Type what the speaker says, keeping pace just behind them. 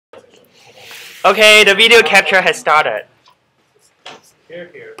Okay, the video capture has started.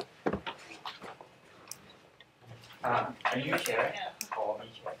 Here. Are you sharing? Or me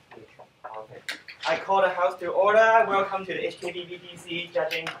sharing? Okay. I call the House to order. Welcome to the HKBPDC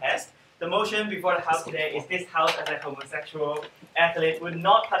judging test. The motion before the House today is this House as a homosexual athlete would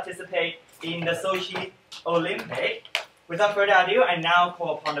not participate in the Sochi Olympics. Without further ado, I now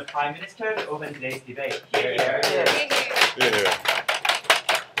call upon the Prime Minister to open today's debate. Here.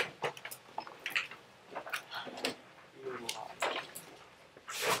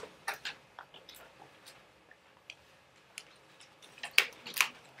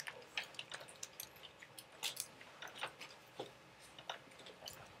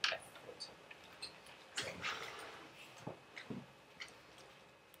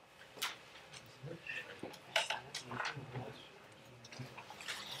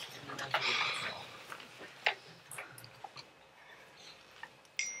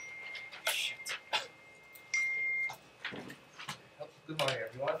 Good morning,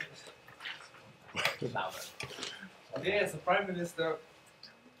 everyone. Today, as a Prime Minister,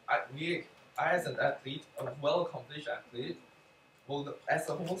 I as an athlete, a well-accomplished athlete, as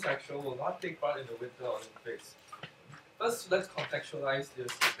a homosexual, will not take part in the Winter Olympics. First, let's contextualize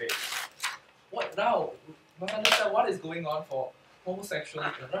this debate. Let's understand what is going on for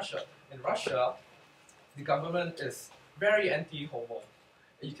homosexuals in Russia. In Russia, the government is very anti-homo.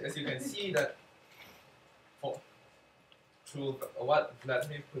 As you can see that through what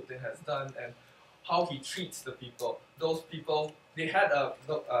Vladimir Putin has done and how he treats the people. Those people, they had the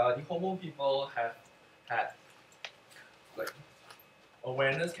homo people have had like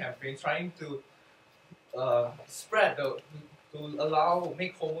awareness campaign trying to spread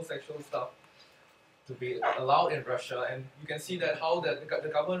make homosexual stuff to be allowed in Russia, and you can see that how the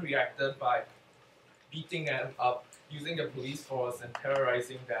government reacted by beating them up, using the police force and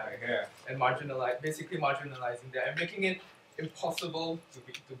terrorizing them, and basically marginalizing them and making it impossible to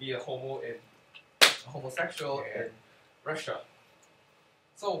be a homosexual in Russia.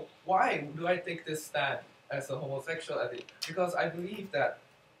 So why do I take this stand as a homosexual athlete? Because I believe that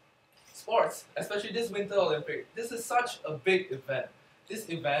sports, especially this Winter Olympics, this is such a big event. This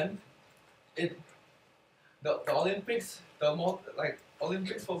event, the Olympics,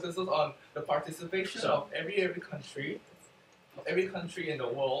 Olympics focuses on the participation of every country in the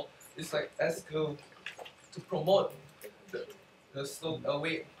world. It's like as to promote the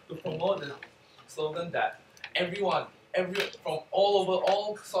slogan that everyone, from all over,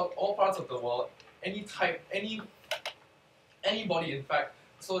 all parts of the world, anybody in fact.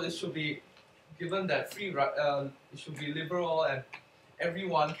 So it should be given that it should be liberal and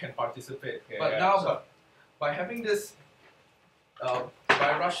everyone can participate. By having this,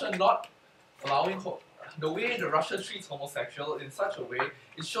 by Russia not allowing the way the Russia treats homosexual in such a way,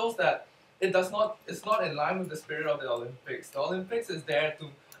 it shows that it's not in line with the spirit of the Olympics. The Olympics is there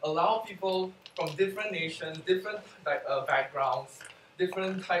to allow people from different nations, different backgrounds,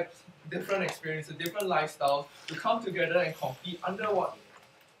 different types, different experiences, different lifestyles to come together and compete under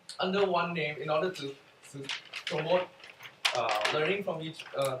one name in order to promote learning from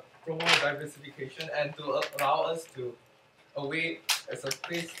promote diversification and to allow us to as a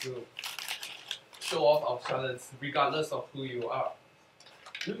place to show off our talents regardless of who you are.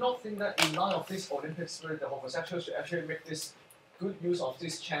 Do you not think that in line of this Olympic spirit, the homosexuals should actually make this good use of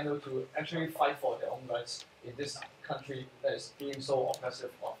this channel to actually fight for their own rights in this country that is being so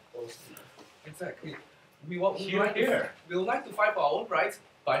oppressive of those people? Exactly. We would like to fight for our own rights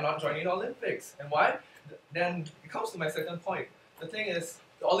by not joining the Olympics. And why? Then it comes to my second point. The thing is,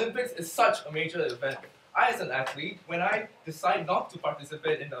 the Olympics is such a major event. I, as an athlete, when I decide not to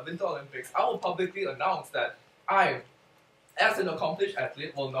participate in the Winter Olympics, I will publicly announce that I, as an accomplished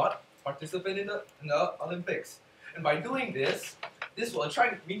athlete, will not participate in the Olympics. And by doing this will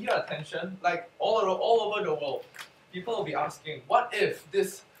attract media attention, like all over the world. People will be asking, what if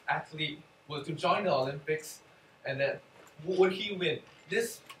this athlete were to join the Olympics, and then would he win?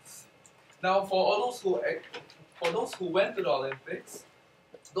 Now, for all those who went to the Olympics,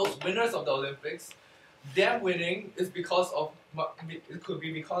 those winners of the Olympics, them winning is it could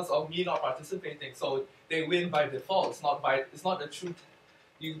be because of me not participating. So they win by default. It's not the truth.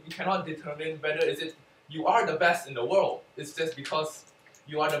 You cannot determine whether you are the best in the world. It's just because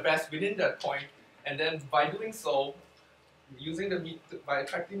you are the best within that point. And then by doing so, by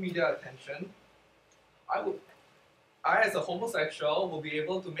attracting media attention, I as a homosexual will be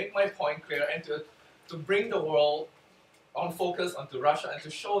able to make my point clear and to bring the world on focus onto Russia and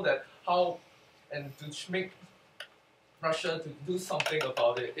to show that and to make Russia to do something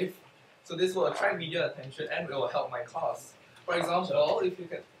about it. So this will attract media attention and it will help my cause. For example,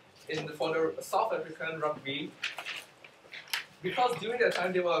 for the South African rugby, because during that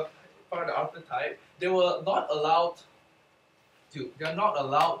time they were part of the apartheid, they were not allowed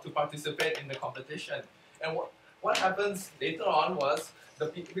to participate in the competition. And what happens later on was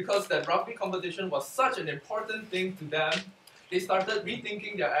because that rugby competition was such an important thing to them, they started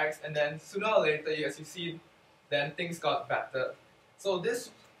rethinking their acts, and then sooner or later, as you see, then things got better. So this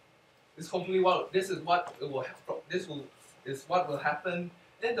is hopefully what will happen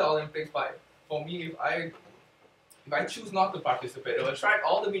in the Olympics. But for me, if I choose not to participate, it will attract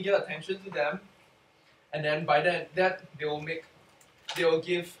all the media attention to them, and then by then that they will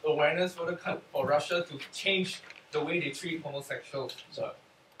give awareness for Russia to change the way they treat homosexuals. So,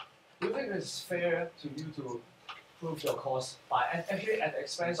 do you think it's fair to you to prove your cause by actually at the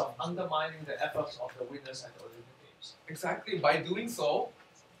expense of undermining the efforts of the winners at the Olympic Games? Exactly. By doing so,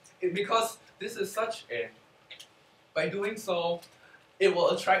 because this is by doing so, it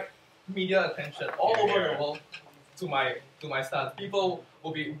will attract media attention all over the world to my stance. People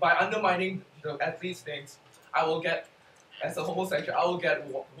will be, by undermining the athletes' things, I will get, as a homosexual, I will get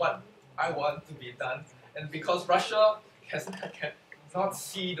what I want to be done. And because Russia cannot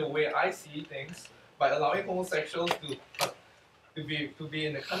see the way I see things, by allowing homosexuals to be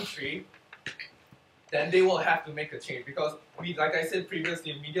in the country, then they will have to make a change. Because like I said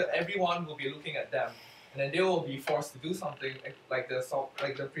previously, media, everyone will be looking at them, and then they will be forced to do something like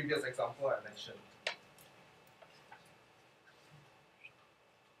the previous example I mentioned.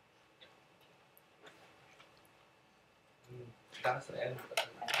 That's the end.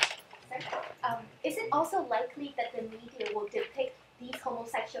 Is it also likely that the media will depict these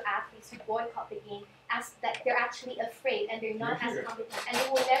homosexual athletes who boycott the game as that they're actually afraid and they're not as competent, and they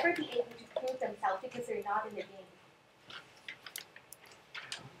will never be able to prove themselves because they're not in the game?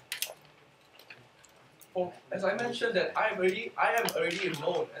 Well, as I mentioned, that I am already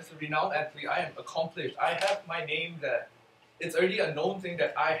known as a renowned athlete. I am accomplished. I have my name there. It's already a known thing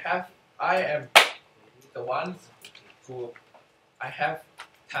that I am the one who I have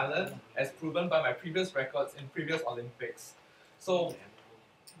talent, as proven by my previous records in previous Olympics. So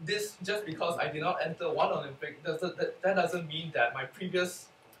this, just because I did not enter one Olympic, that doesn't mean that my previous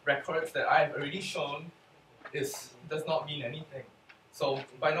records that I have already shown does not mean anything. So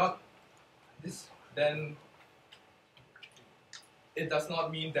by not this, then it does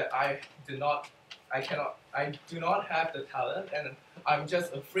not mean that I do not have the talent, and I'm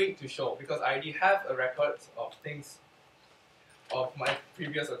just afraid to show, because I already have a record of things, of my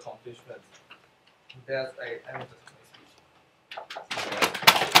previous accomplishments. That's I end my speech.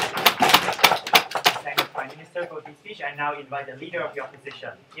 Thank you, Prime Minister, for this speech. I now invite the leader of the opposition,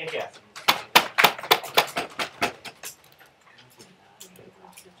 Yan.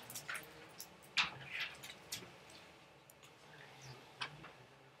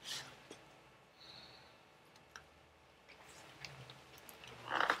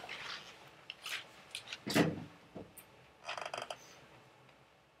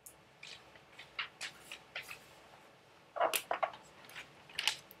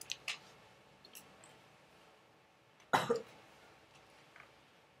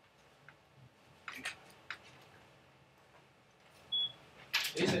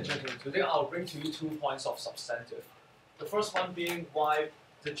 Ladies and gentlemen, today I'll bring to you 2 points of substantive. The first one being why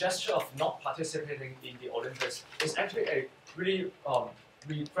the gesture of not participating in the Olympics is actually a really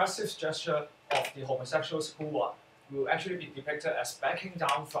regressive gesture of the homosexuals who will actually be depicted as backing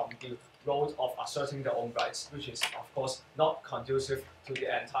down from the road of asserting their own rights, which is of course not conducive to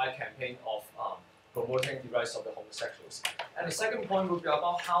the entire campaign of promoting the rights of the homosexuals. And the second point will be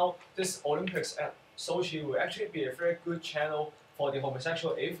about how this Olympics at Sochi will actually be a very good channel for the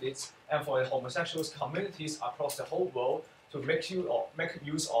homosexual athletes and for the homosexuals communities across the whole world to make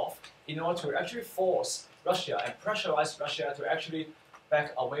use of, in order to actually force Russia and pressurize Russia to actually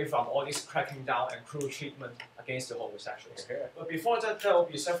back away from all this cracking down and cruel treatment against the homosexuals. Okay. But before that, there will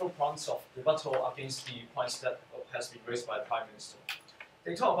be several points of rebuttal against the points that has been raised by the Prime Minister.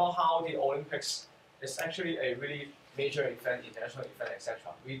 They talk about how the Olympics is actually a really major event, international event,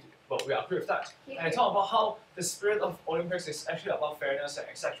 etc. We agree with that. And they talk about how the spirit of Olympics is actually about fairness and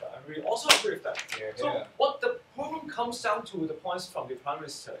etc. And we also agree with that. So what the problem comes down to, the points from the Prime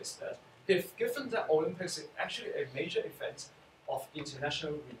Minister, is that if given that Olympics is actually a major event of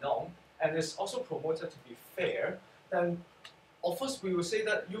international renown and is also promoted to be fair, then of course we will say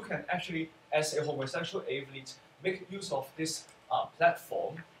that you can actually, as a homosexual athlete, make use of this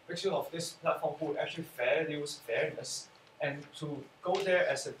platform, who actually values fairness, and to go there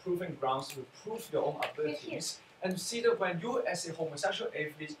as a proving grounds to prove your own abilities, and see that when you as a homosexual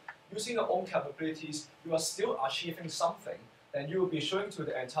athlete, using your own capabilities, you are still achieving something, then you will be showing to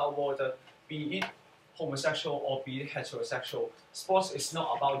the entire world that be it homosexual or be it heterosexual, sports is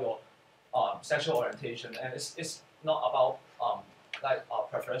not about your sexual orientation, and it's not about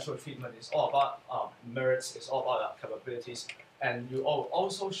preferential treatment. It's all about merits. It's all about capabilities, and you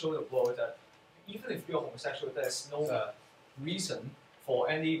also show the world that even if you're homosexual, there's no reason for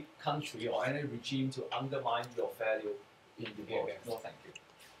any country or any regime to undermine your value in the world. No, thank you.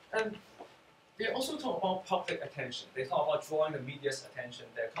 And they also talk about public attention. They talk about drawing the media's attention.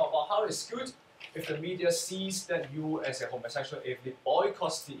 They talk about how it's good if the media sees that you as a homosexual athlete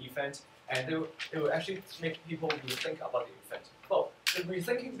boycotts the event, and they will actually make people rethink about the event. Well, the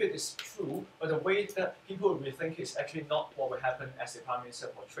rethinking bit is true, but the way that people rethink is actually not what will happen as the Prime Minister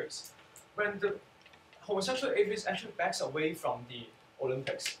portrays. When the homosexual athletes actually backs away from the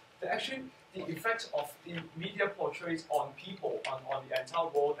Olympics, the effect of the media portrays on people, on the entire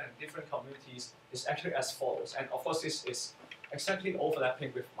world and different communities is actually as follows. And of course, this is exactly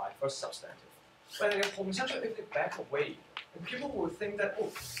overlapping with my first substantive. When a homosexual athlete back away, and people will think that, oh,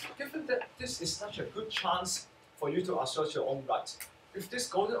 given that this is such a good chance for you to assert your own rights, with this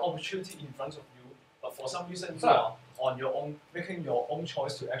golden opportunity in front of you, but for some reason you are on your own, making your own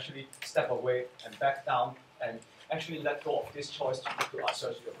choice to actually step away and back down and actually let go of this choice to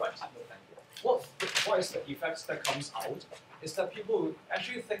assert your rights. No, thank you. What is the effects that comes out is that people will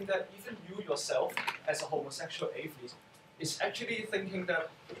actually think that even you yourself, as a homosexual athlete, is actually thinking that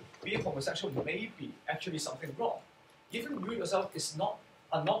being homosexual may be actually something wrong. Even you yourself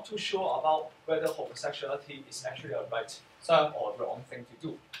are not too sure about whether homosexuality is actually a right or wrong thing to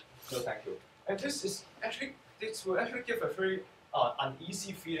do. No, thank you. And this will actually give a very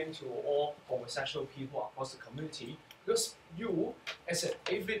uneasy feeling to all homosexual people across the community, because you, as an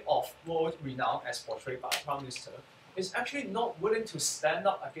athlete of world renown as portrayed by the Prime Minister, is actually not willing to stand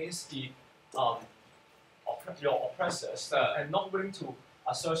up against the your oppressors and not willing to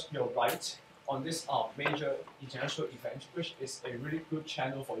assert your right on this major international event, which is a really good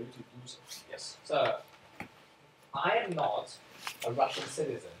channel for you to do so. Yes. So, I am not a Russian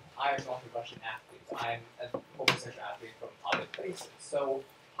citizen. I am not a Russian athlete. I am a homosexual athlete from other places. So,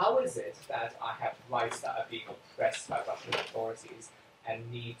 how is it that I have rights that are being oppressed by Russian authorities and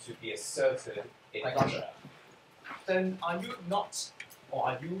need to be asserted in Russia? Then are you not, or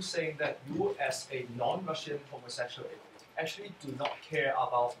are you saying that you as a non-Russian homosexual actually do not care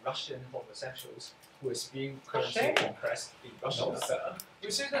about Russian homosexuals who is being currently oppressed in Russia? No, sir.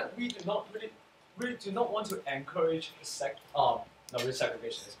 We say that we do not want to encourage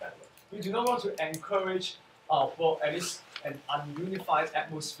segregation is bad word. We do not want to encourage well, at least an ununified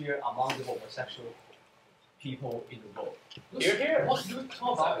atmosphere among the homosexual people in the world. What you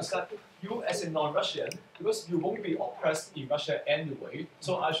talk about is that you as a non-Russian, because you won't be oppressed in Russia anyway,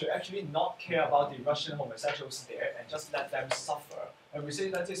 so I should actually not care about the Russian homosexuals there and just let them suffer. And we say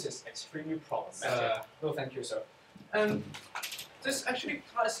that this is extremely problematic. No, thank you, sir. And this actually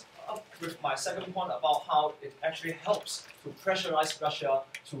ties up with my second point about how it actually helps to pressurize Russia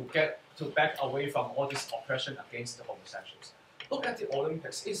to back away from all this oppression against the homosexuals. Look at the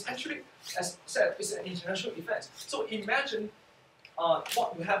Olympics. It's actually, as said, it's an international event. So imagine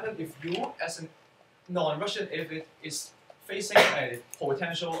what would happen if you, as a non-Russian athlete, is facing a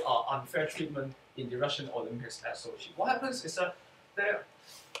potential unfair treatment in the Russian Olympics at Sochi. What happens is that there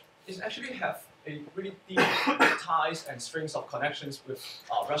is actually have a really deep ties and strings of connections with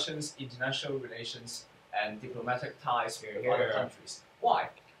Russia's international relations and diplomatic ties with other countries. Why?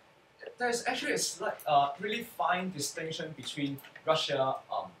 There's actually a slight, really fine distinction between Russia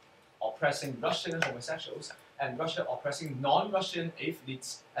oppressing Russian homosexuals and Russia oppressing non-Russian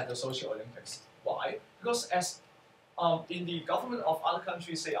athletes at the Sochi Olympics. Why? Because as in the government of other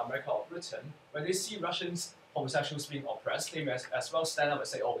countries, say America or Britain, when they see Russians homosexuals being oppressed, they may as well stand up and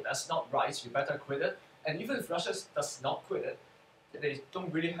say, oh, that's not right, you better quit it. And even if Russia does not quit it, they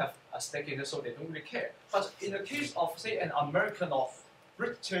don't really have a stake in it, so they don't really care. But in the case of, say, an American or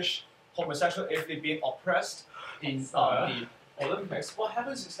British homosexual athlete being oppressed in the Olympics, what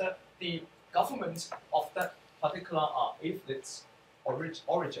happens is that the government of that particular athlete's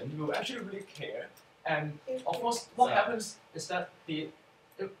origin will actually really care. And of course, what happens is that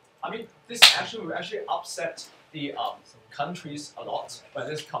this action will actually upset the countries a lot when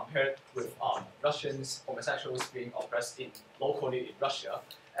it's compared with Russians homosexuals being oppressed locally in Russia.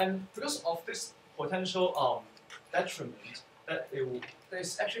 And because of this potential detriment, that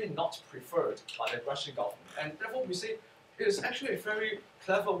is actually not preferred by the Russian government. And therefore we say it is actually a very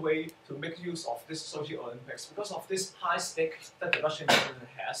clever way to make use of this Sochi Olympics because of this high stake that the Russian government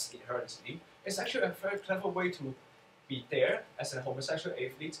has inherently. It's actually a very clever way to be there as a homosexual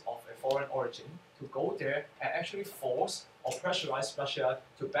athlete of a foreign origin, to go there and actually force or pressurize Russia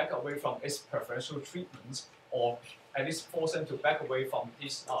to back away from its preferential treatments, or at least force them to back away from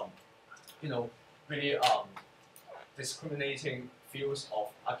these, really discriminating views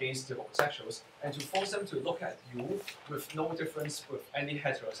against the homosexuals, and to force them to look at you with no difference with any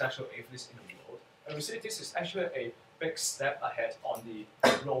heterosexual atheists in the world. And we see this is actually a big step ahead on the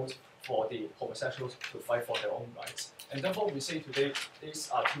road for the homosexuals to fight for their own rights. And therefore, we say today these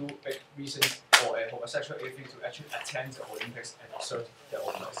are two big reasons for a homosexual atheist to actually attend the Olympics and assert their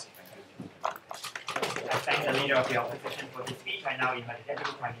own rights. I thank the leader of the opposition for his speech. I now invite the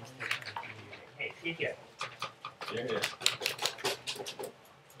Deputy Prime Minister to continue. Hey, see here.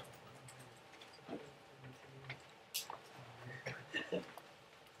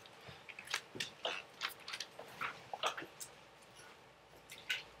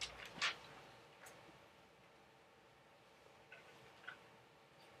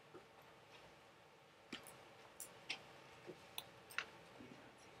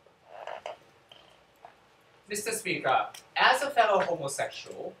 Mr. Speaker, as a fellow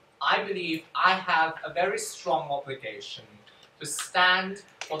homosexual, I believe I have a very strong obligation to stand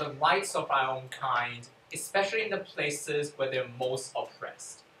for the rights of our own kind, especially in the places where they're most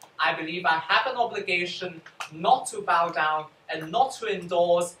oppressed. I believe I have an obligation not to bow down and not to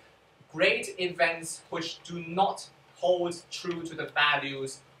endorse great events which do not hold true to the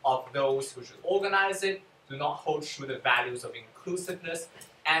values of those who should organize it, do not hold true to the values of inclusiveness,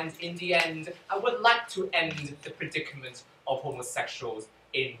 and in the end, I would like to end the predicament of homosexuals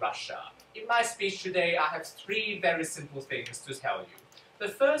in Russia. In my speech today, I have three very simple things to tell you. The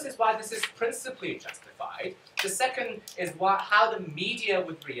first is why this is principally justified. The second is how the media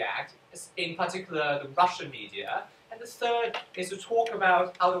would react, in particular the Russian media. And the third is to talk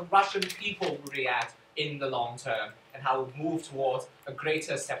about how the Russian people would react in the long term and how we move towards a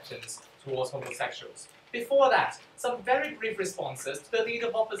greater acceptance towards homosexuals. Before that, some very brief responses to the leader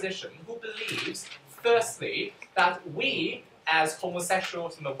of opposition who believes, firstly, that we, as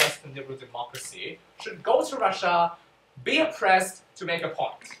homosexuals in a Western liberal democracy, should go to Russia, be oppressed to make a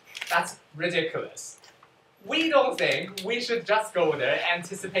point. That's ridiculous. We don't think we should just go there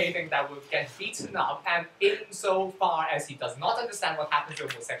anticipating that we'll get beaten up, and insofar as he does not understand what happens to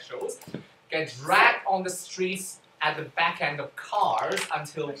homosexuals, get dragged on the streets at the back end of cars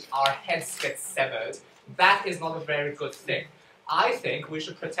until our heads get severed. That is not a very good thing. I think we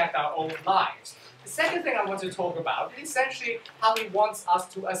should protect our own lives. The second thing I want to talk about is essentially how he wants us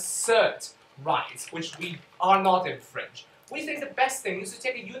to assert rights which we are not infringed. We think the best thing is to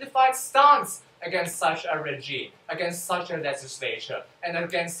take a unified stance against such a regime, against such a legislature, and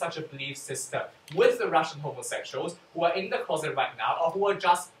against such a belief system with the Russian homosexuals who are in the closet right now or who are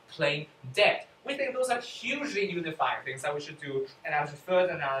just plain dead. We think those are hugely unifying things that we should do, and I should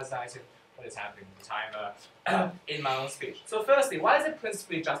further analyze it. What is happening in the timer in my own speech. So firstly, why is it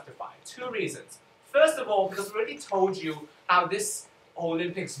principally justified? Two reasons. First of all, because we already told you how this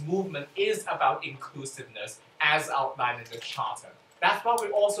Olympics movement is about inclusiveness as outlined in the Charter. That's why we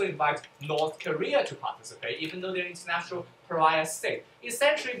also invite North Korea to participate, even though they're an international pariah state.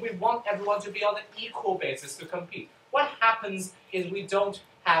 Essentially, we want everyone to be on an equal basis to compete. What happens is we don't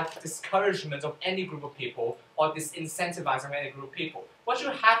have discouragement of any group of people or disincentivizing of any group of people. What you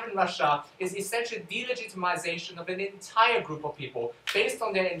have in Russia is essentially delegitimization of an entire group of people based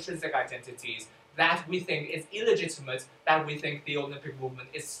on their intrinsic identities that we think is illegitimate, that we think the Olympic movement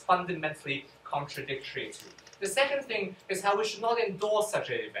is fundamentally contradictory to. The second thing is how we should not endorse such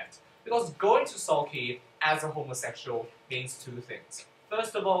an event, because going to Sochi as a homosexual means two things.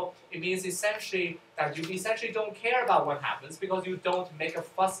 First of all, it means essentially that you essentially don't care about what happens because you don't make a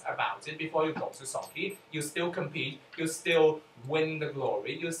fuss about it before you go to Sochi. You still compete, you still win the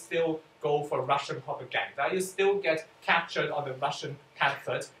glory, you still go for Russian propaganda, you still get captured on the Russian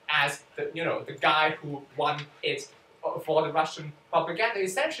pamphlet as the guy who won it for the Russian propaganda.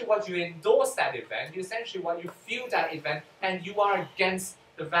 Essentially what you endorse that event, essentially what you feel that event, and you are against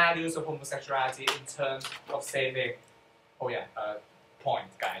the values of homosexuality in terms of saving, point,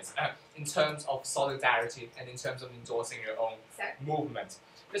 guys, in terms of solidarity and in terms of endorsing your own movement.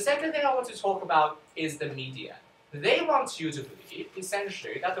 The second thing I want to talk about is the media. They want you to believe,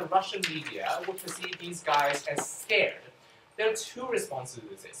 essentially, that the Russian media will perceive these guys as scared. There are two responses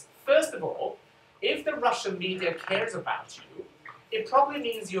to this. First of all, if the Russian media cares about you, it probably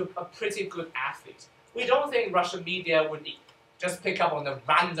means you're a pretty good athlete. We don't think Russian media would just pick up on a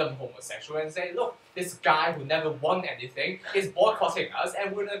random homosexual and say, look, this guy who never won anything is boycotting us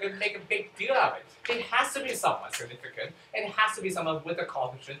and we're going to make a big deal out of it. It has to be someone significant, and it has to be someone with the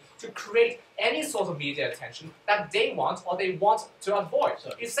cognition to create any sort of media attention that they want or they want to avoid.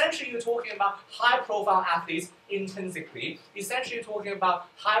 So essentially, you're talking about high-profile athletes intrinsically. Essentially, you're talking about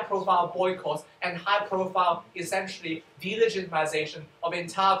high-profile boycotts and high-profile, essentially, delegitimization of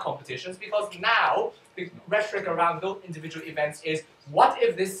entire competitions, because now the rhetoric around those individual events is, what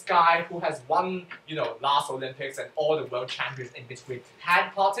if this guy who has won, last Olympics and all the world champions in between had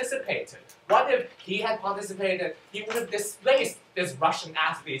participated? What if he had participated, he would have displaced this Russian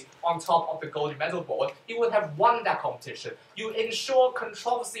athlete on top of the gold medal board, he would have won that competition. You ensure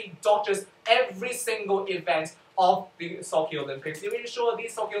controversy dodges every single event of the Sochi Olympics. You ensure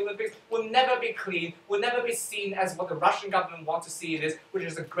these Sochi Olympics will never be clean, will never be seen as what the Russian government wants to see it is, which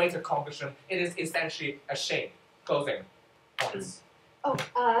is a great accomplishment. It is essentially a shame. Closing points.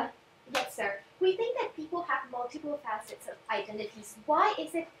 Yes, sir. We think that people have multiple facets of identities. Why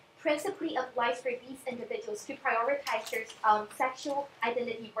is it principally applies for these individuals to prioritize their sexual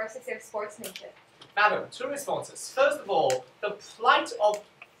identity versus their sportsmanship? Madam, two responses. First of all, the plight of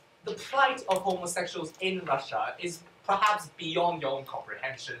homosexuals in Russia is perhaps beyond your own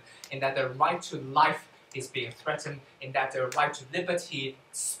comprehension, in that their right to life is being threatened, in that their right to liberty,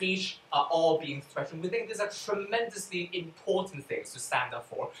 speech are all being threatened. We think these are tremendously important things to stand up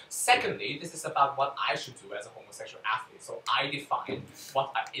for. Secondly, this is about what I should do as a homosexual athlete. So I define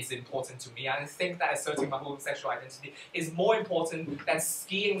what is important to me, and I think that asserting my homosexual identity is more important than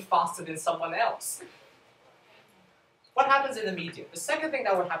skiing faster than someone else. What happens in the media? The second thing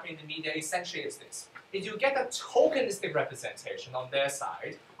that will happen in the media essentially is this. If you get a tokenistic representation on their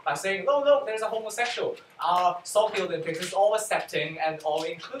side, by saying, oh look, there's a homosexual, Sochi Olympics is all accepting and all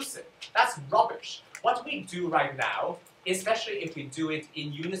inclusive. That's rubbish. What we do right now, especially if we do it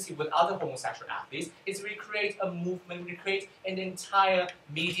in unity with other homosexual athletes, is we create a movement, we create an entire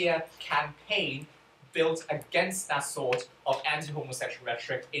media campaign built against that sort of anti-homosexual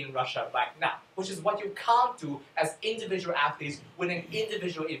rhetoric in Russia right now, which is what you can't do as individual athletes winning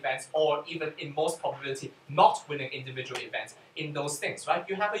individual events, or even in most probability not winning individual events in those things, right?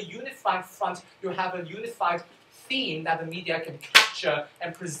 You have a unified front, you have a unified theme that the media can capture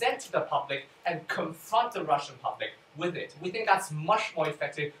and present to the public and confront the Russian public with it. We think that's much more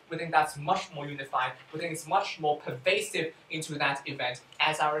effective, we think that's much more unified, we think it's much more pervasive into that event.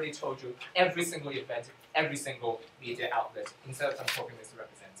 As I already told you, every single event, every single media outlet, instead of some tokenistic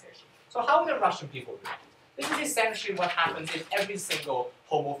representation. So how do the Russian people do it? This is essentially what happens in every single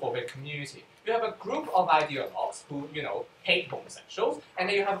homophobic community. You have a group of ideologues who, hate homosexuals, and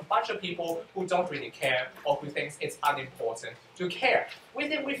then you have a bunch of people who don't really care, or who thinks it's unimportant to care.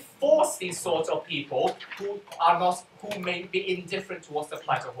 We force these sorts of people who may be indifferent towards the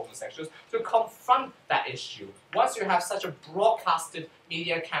plight of homosexuals to confront that issue. Once you have such a broadcasted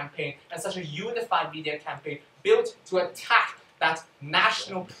media campaign and such a unified media campaign built to attack that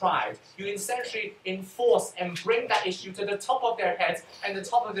national pride, you essentially enforce and bring that issue to the top of their heads and the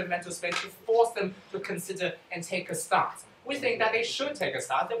top of their mental space to force them to consider and take a stance. We think that they should take a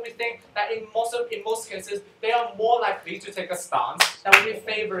stance, and we think that in most cases, they are more likely to take a stance that will be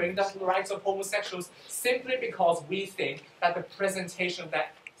favoring the rights of homosexuals, simply because we think that the presentation of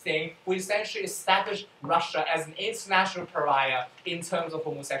that thing will essentially establish Russia as an international pariah in terms of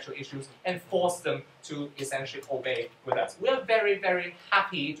homosexual issues and force them to essentially obey with us. We're very, very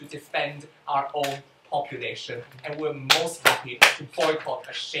happy to defend our own population, and we're most happy to boycott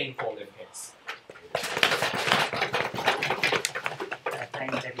a shameful Olympics.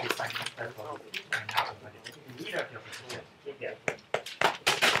 Thank Deputy Prime Minister for the leader of the opposition. Yeah.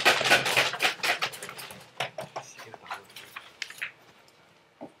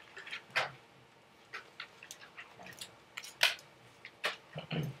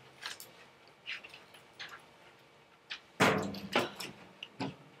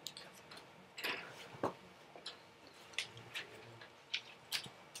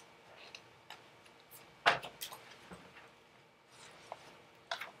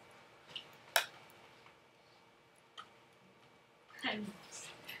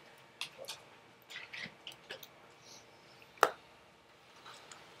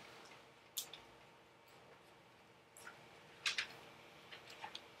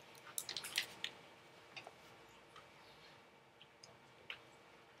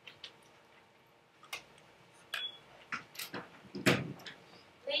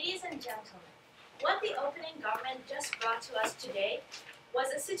 Ladies and gentlemen, what the opening government just brought to us today was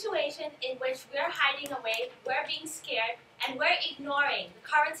a situation in which we're hiding away, we're being scared, and we're ignoring the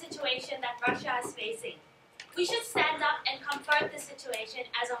current situation that Russia is facing. We should stand up and confront this situation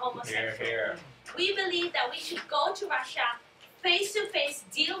as a homosexual. Here, here. We believe that we should go to Russia, face to face,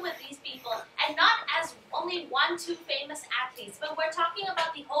 deal with these people, and not as only 1-2 famous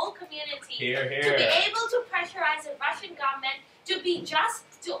Here, to here. be able to pressurize the Russian government to be just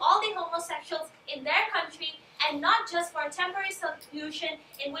to all the homosexuals in their country and not just for a temporary solution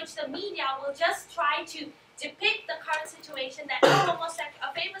in which the media will just try to depict the current situation that a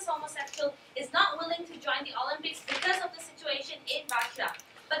famous homosexual is not willing to join the Olympics because of the situation in Russia.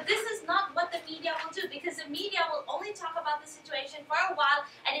 But this is not what the media will do, because the media will only talk about the situation for a while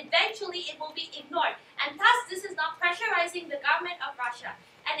and eventually it will be ignored. And thus this is not pressurizing the government of Russia.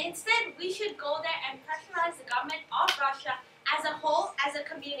 And instead we should go there and pressurize the government of Russia as a whole, as a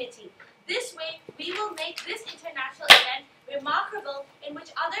community. This way we will make this international event remarkable, in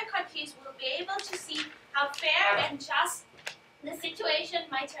which other countries will be able to see how fair and just the situation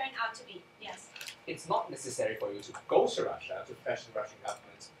might turn out to be. Yes. It's not necessary for you to go to Russia to question the Russian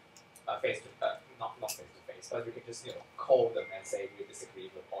government not face to face, but we can just call them and say we disagree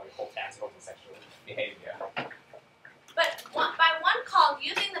with all your whole anti-homosexual behavior. But by one call, do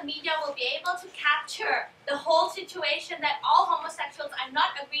you think the media will be able to capture the whole situation that all homosexuals are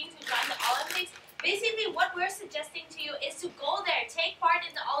not agreeing to join the Olympics? Basically, what we're suggesting to you is to go there, take part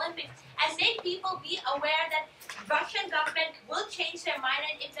in the Olympics, and make people be aware that Russian government will change their mind,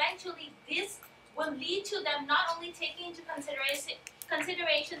 and eventually this will lead to them not only taking into consideration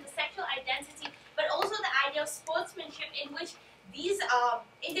the sexual identity, but also the idea of sportsmanship, in which these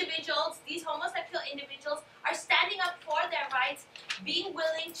individuals, these homosexual individuals, are standing up for their rights, being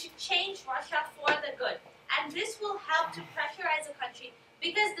willing to change Russia for the good. And this will help to pressurize the country,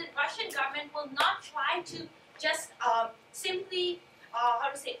 because the Russian government will not try to just simply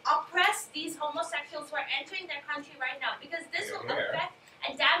oppress these homosexuals who are entering their country right now, because this will affect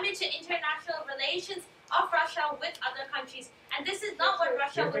and damage the international relations of Russia with other countries. And this is not what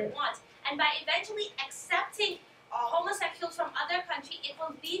Russia would want. And by eventually accepting homosexuals from other countries, it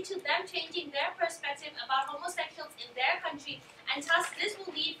will lead to them changing their perspective about homosexuals in their country, and thus this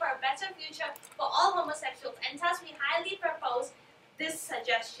will lead for a better future for all homosexuals. And thus we highly propose this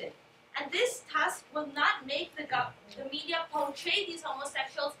suggestion. And this thus will not make the media portray these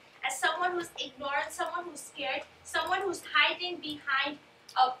homosexuals as someone who's ignorant, someone who's scared, someone who's hiding behind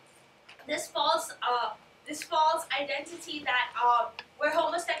this false identity that we're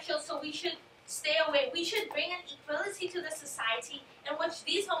homosexuals, so we should stay away. We should bring an equality to the society in which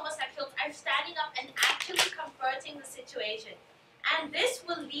these homosexuals are standing up and actually confronting the situation. And this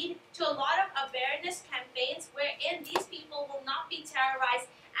will lead to a lot of awareness campaigns wherein these people will not be terrorized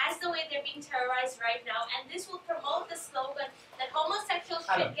as the way they're being terrorized right now. And this will promote the slogan that homosexuals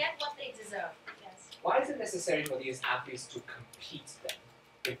should get what they deserve. Yes. Why is it necessary for these athletes to compete then,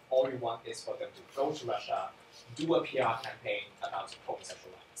 if all we want is for them to go to Russia, do a PR campaign about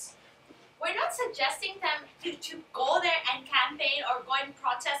homosexual rights? We're not suggesting them to go there and campaign or go and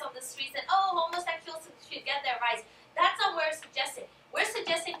protest on the streets and, oh, homosexuals should get their rights. That's not what we're suggesting. We're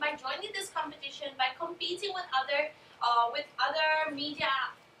suggesting by joining this competition, by competing with other media,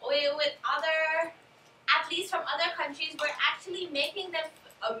 with other athletes from other countries, we're actually making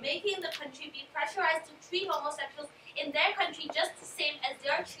the country be pressurized to treat homosexuals in their country just the same as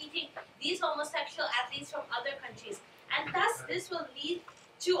they're treating these homosexual athletes from other countries. And thus, this will lead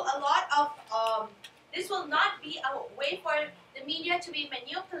to a lot of, this will not be a way for the media to be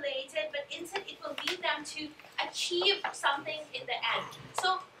manipulated, but instead it will lead them to achieve something in the end.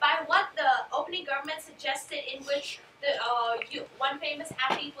 So by what the opening government suggested, in which the one famous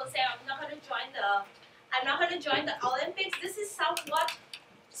athlete will say, I'm not going to join the Olympics, this is somewhat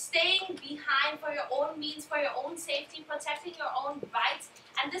staying behind for your own means, for your own safety, protecting your own rights,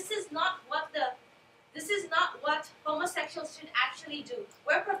 and this is not what homosexuals should actually do.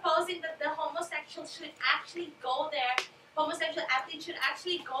 We're proposing that the homosexuals should actually go there, homosexual athletes should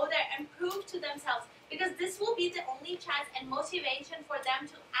actually go there and prove to themselves, because this will be the only chance and motivation for them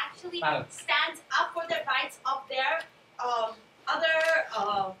to actually stand up for the rights of their other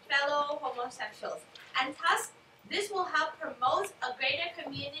fellow homosexuals. And thus, this will help promote a greater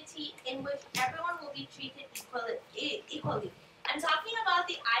community in which everyone will be treated equally. I'm talking about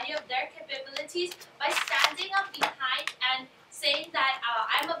the idea of their capabilities by standing up behind and saying that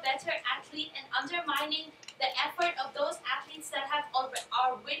I'm a better athlete, and undermining the effort of those athletes that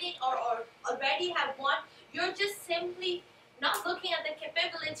are winning or already have won. You're just simply not looking at the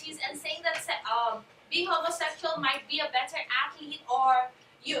capabilities and saying that being homosexual might be a better athlete, or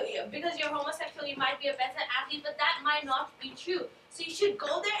because you're homosexual you might be a better athlete, but that might not be true. So you should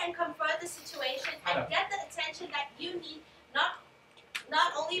go there and confront the situation and get the attention that you need,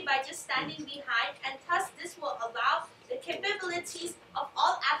 not only by just standing behind, and thus this will allow the capabilities of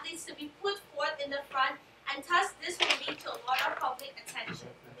all athletes to be put forth in the front, and thus this will lead to a lot of public attention.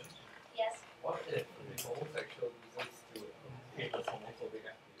 Yes? What if the homosexual uses to hate the homophobic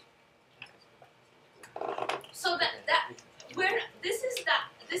athlete?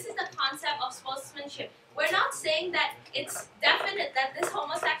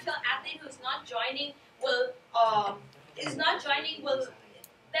 joining will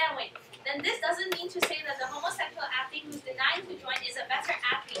then this doesn't mean to say that the homosexual athlete who's denying to join is a better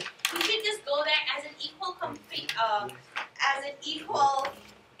athlete. He should just go there as an equal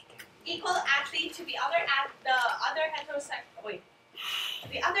athlete to the other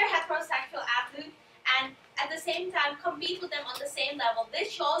heterosexual athlete, and at the same time compete with them on the same level.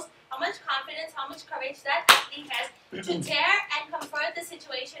 This shows how much confidence, how much courage that athlete has to dare and confront the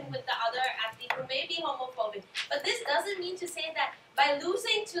situation with the other athlete who may be homophobic. But this doesn't mean to say that by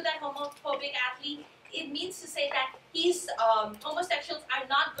losing to that homophobic athlete, it means to say that homosexuals are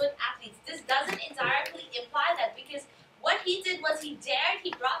not good athletes. This doesn't entirely imply that, because what he did was he dared,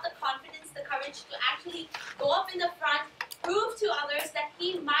 he brought the confidence, the courage to actually go up in the front, prove to others that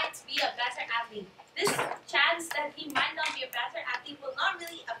he might be a better athlete. This chance that he might not be a better athlete will not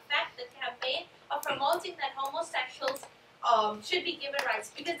really affect the campaign of promoting that homosexuals should be given rights,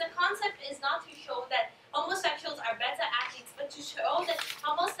 because the concept is not to show that homosexuals are better athletes, but to show that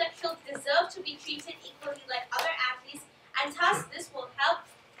homosexuals deserve to be treated equally like other athletes, and thus this will help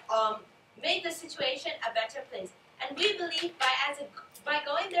make the situation a better place. And we believe by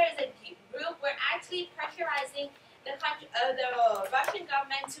going there as a group, we're actually pressurizing the Russian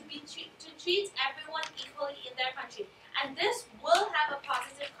government to treat everyone equally in their country, and this will have a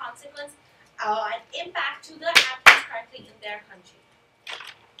positive consequence and impact to the athletes currently in their country.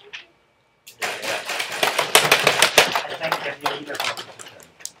 I thank the leader for the position.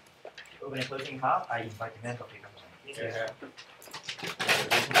 Over the closing part, I invite the member of the government.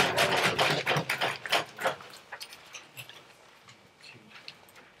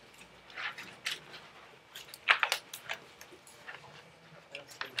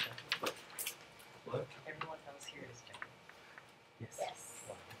 Everyone else here is gender. Yes.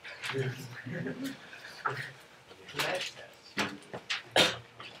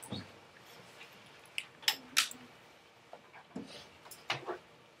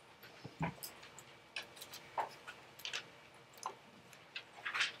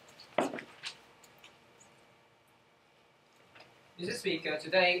 Mr. Speaker,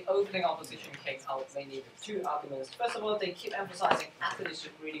 today opening opposition came out mainly with two arguments. First of all, they keep emphasizing athletes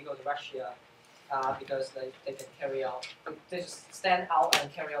should really go to Russia because they can carry out, they just stand out and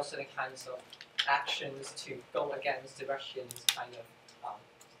carry out certain kinds of actions to go against the Russians' kind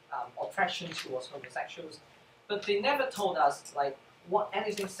of oppression towards homosexuals. But they never told us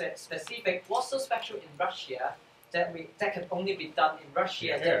anything specific, what's so special in Russia that can only be done in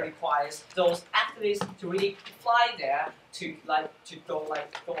Russia that requires those athletes to really fly there to go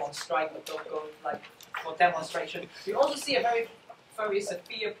on strike or go for demonstration. We also see a very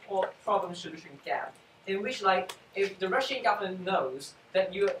severe problem solution gap, in which if the Russian government knows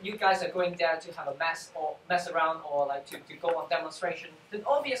that you guys are going there to have a mess around or to go on demonstration, then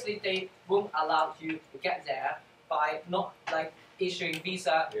obviously they won't allow you to get there by not issuing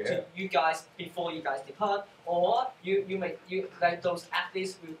visa to you guys before you guys depart, or those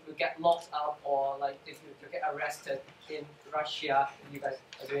athletes will get locked up, or they will get arrested in Russia. You guys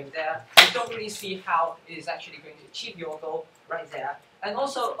are doing there. We don't really see how it is actually going to achieve your goal right there. And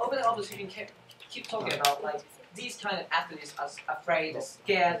also, open opposition keep talking about these kind of athletes are afraid, are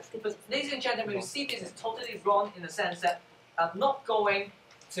scared. But ladies and gentlemen, we see this is totally wrong in the sense that not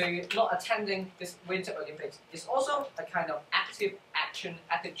attending this Winter Olympics is also a kind of active action,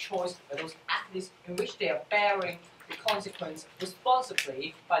 active choice by those athletes, in which they are bearing the consequence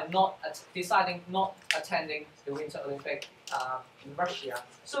responsibly by deciding not attending the Winter Olympics in Russia.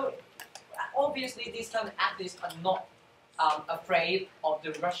 So obviously these kind of athletes are not afraid of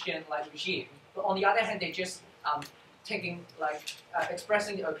the Russian regime, but on the other hand, they just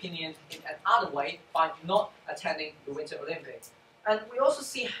expressing their opinion in another way by not attending the Winter Olympics. And we also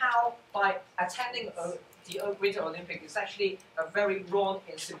see how by attending the Winter Olympics is actually a very wrong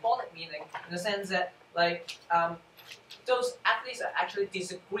and symbolic meaning, in the sense that those athletes are actually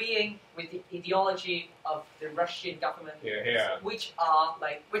disagreeing with the ideology of the Russian government, which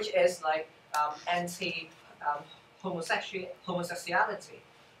is anti homosexuality.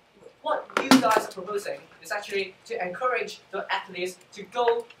 What you guys are proposing is actually to encourage the athletes to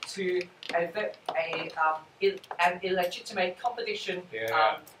go to an illegitimate competition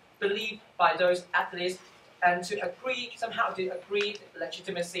believed by those athletes, and to somehow agree the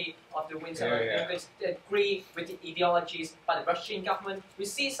legitimacy of the Winter Olympics, to agree with the ideologies by the Russian government. We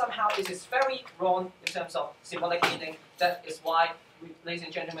see somehow this is very wrong in terms of symbolic meaning. That is why, ladies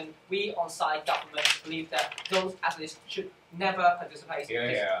and gentlemen, we on side government believe that those athletes should never participate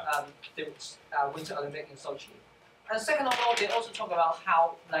in the Winter Olympics in Sochi. And second of all, they also talk about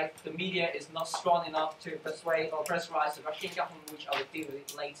how like the media is not strong enough to persuade or pressurize the Russian government, which I will deal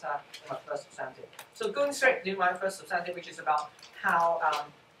with later in my first substantive. So going straight to my first substantive, which is about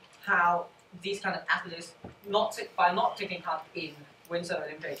how these kind of athletes by not taking part in Winter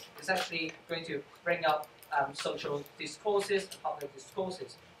Olympics is actually going to bring up social discourses, public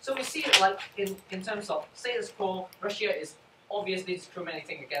discourses. So we see like in terms of status quo, Russia is obviously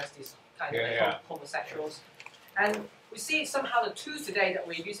discriminating against these kind of homosexuals. And we see somehow the tools today that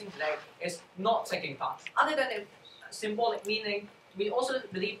we're using today is not taking part. Other than the symbolic meaning, we also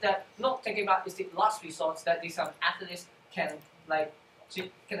believe that not taking part is the last resort that these athletes can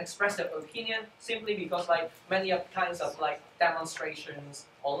express their opinion simply because like many of kinds of like demonstrations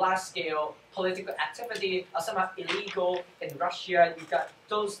or large-scale political activity are somehow illegal in Russia. You got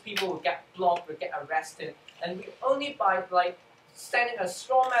those people who get blocked, will get arrested, and only by like sending a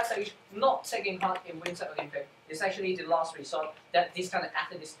strong message, not taking part in Winter Olympics is actually the last resort that these kind of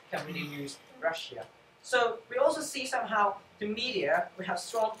athletes can really use in Russia. So we also see somehow the media, we have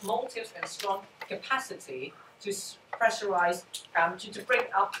strong motives and strong capacity to pressurize, to bring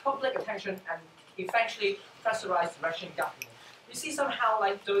up public attention and eventually pressurize the Russian government. We see somehow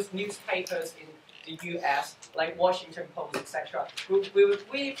like those newspapers in the US, like Washington Post, etc., we would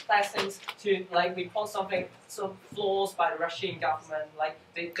read lessons to like report some flaws by the Russian government, like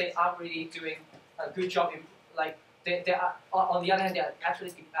they aren't really doing a good job in like they are, on the other hand, they are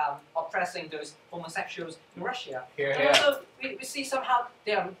actually oppressing those homosexuals in Russia. And also we see somehow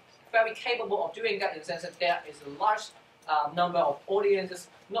they are very capable of doing that in the sense that there is a large number of audiences,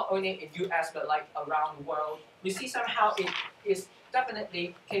 not only in US but like around the world. We see somehow it is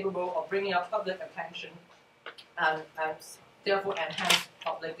definitely capable of bringing up public attention and therefore enhance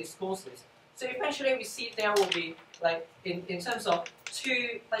public discourses. So eventually we see there will be like in terms of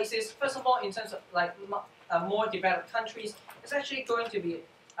two places. First of all, in terms of like more developed countries, it's actually going to be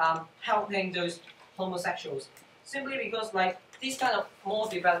helping those homosexuals simply because like these kind of more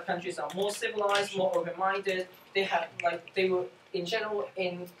developed countries are more civilized, more open-minded. They have like they will in general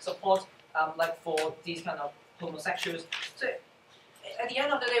in support like for these kind of homosexuals. So at the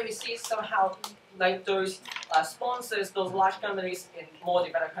end of the day, we see somehow like those sponsors, those large companies in more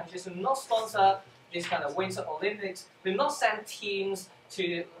developed countries will not sponsor this kind of Winter Olympics, will not send teams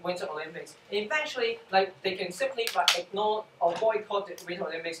to Winter Olympics. And eventually, like they can simply ignore or boycott the Winter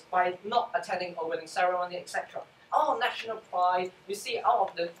Olympics by not attending opening ceremony, etc. Out of national pride, we see out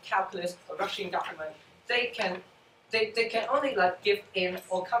of the calculus of Russian government, they can only like give in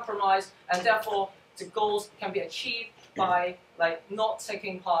or compromise, and therefore the goals can be achieved by like not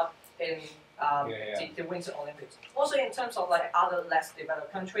taking part in the Winter Olympics. Also, in terms of like other less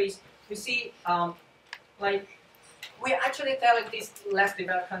developed countries, we see like we're actually telling these less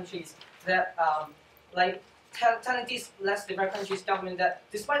developed countries that telling these less developed countries' government that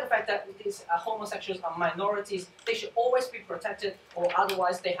despite the fact that these homosexuals are minorities, they should always be protected, or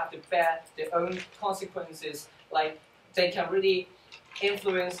otherwise they have to bear their own consequences. Like they can really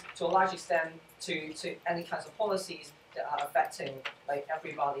influence to a large extent to any kinds of policies that are affecting like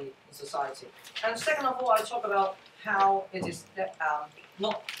everybody in society. And second of all, I talk about how it is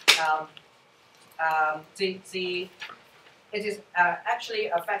it is actually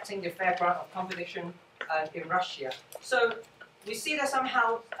affecting the fair ground of competition in Russia. So we see that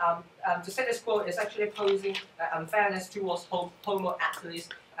somehow the status quo is actually posing unfairness towards homo athletes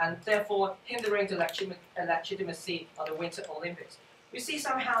and therefore hindering the legitimacy of the Winter Olympics. We see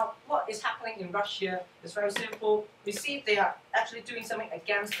somehow what is happening in Russia is very simple. We see they are actually doing something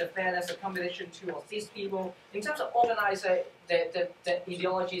against the fairness of competition towards these people. In terms of organizing the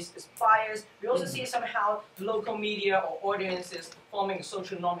ideologies is biased. We also see somehow local media or audiences forming a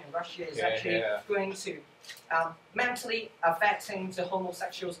social norm in Russia is going to mentally affecting the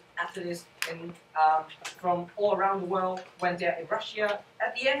homosexual athletes from all around the world when they're in Russia.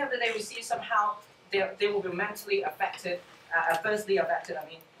 At the end of the day, we see somehow they will be mentally affected. Adversely affected,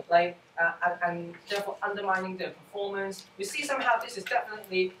 and therefore undermining their performance. We see somehow this is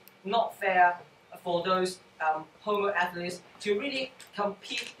definitely not fair for those homo athletes to really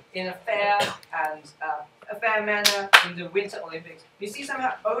compete in a fair and a fair manner in the Winter Olympics. We see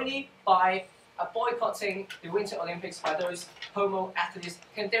somehow only by boycotting the Winter Olympics by those homo athletes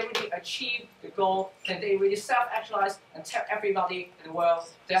can they really achieve the goal, can they really self-actualize and tell everybody in the world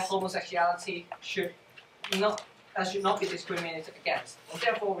their homosexuality should not be discriminated against, and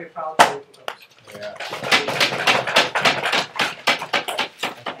therefore we're proud to propose. I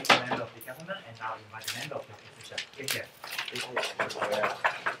thank the member of the government, and now invite the member of the opposition. Thank you.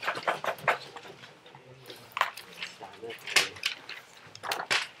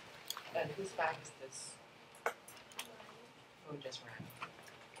 And whose bag is this?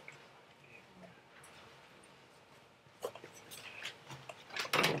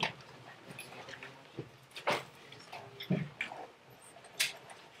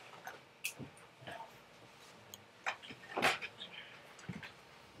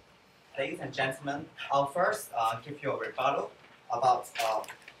 ladies and gentlemen, I'll first give you a rebuttal about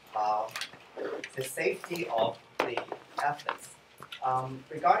the safety of the athletes.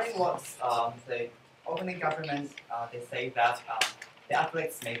 Regarding what the opening government, they say that the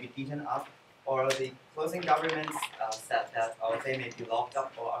athletes may be beaten up, or the closing governments said that they may be locked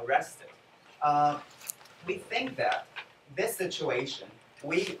up or arrested. We think that this situation,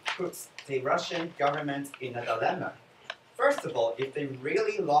 we put the Russian government in a dilemma. First of all, if they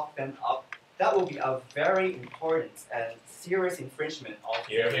really lock them up, that will be a very important and serious infringement of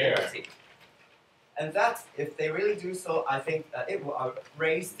their liberty. And that, if they really do so, I think it will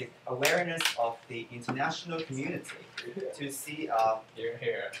raise the awareness of the international community to see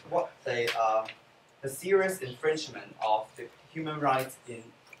what the serious infringement of the human rights in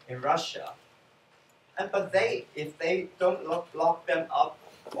Russia. But if they don't lock them up,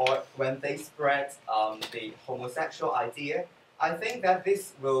 or when they spread the homosexual idea, I think that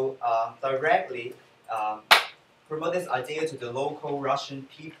this will directly promote this idea to the local Russian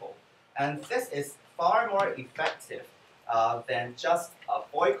people. And this is far more effective than just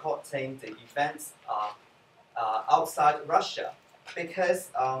boycotting the events outside Russia,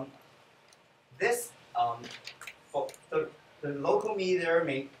 because for the local media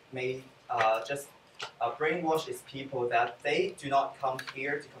may just brainwash its people that they do not come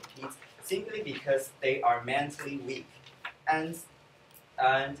here to compete simply because they are mentally weak, and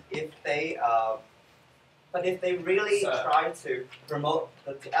if they really try to promote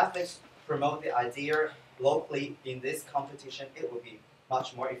the athletes, promote the idea locally in this competition, it will be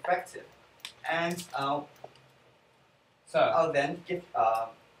much more effective. And I'll then give the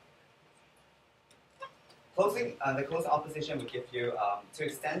closing opposition will give you two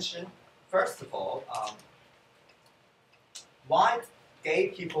extensions. First of all, why gay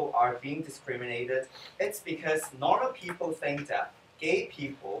people are being discriminated? It's because normal people think that gay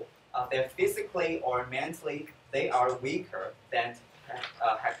people, they're physically or mentally, they are weaker than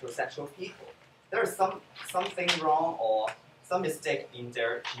heterosexual people. There's something wrong or some mistake in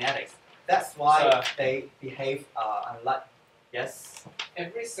their genetics. That's why they behave unlike. Yes?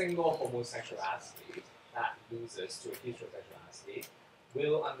 Every single homosexual athlete that loses to a heterosexual athlete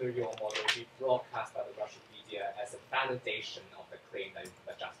will, under your model, be broadcast by the Russian media as a validation of the claim that you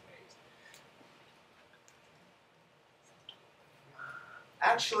have just made.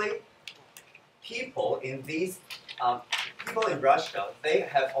 Actually, people in Russia, they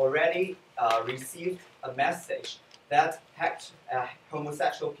have already received a message that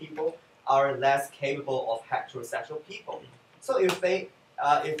homosexual people are less capable of heterosexual people. So if they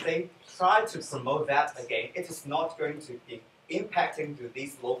try to promote that again, it is not going to be impacting to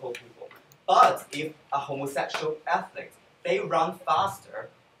these local people. But if a homosexual athlete, they run faster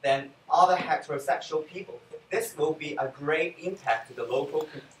than other heterosexual people, this will be a great impact to the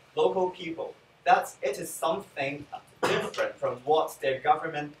local people. It is something different from what their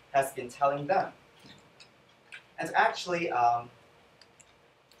government has been telling them. And actually, all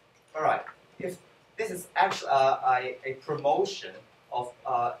right, if this is actually a promotion of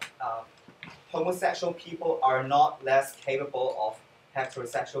homosexual people are not less capable of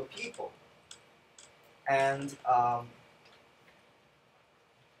heterosexual people. And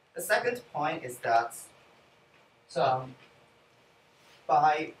the second point is that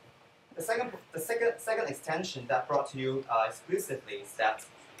by the second extension that brought to you exclusively is that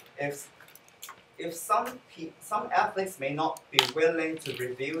if some athletes may not be willing to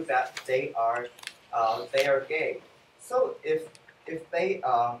reveal that they are gay, so if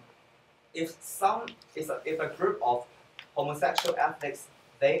a group of homosexual athletes,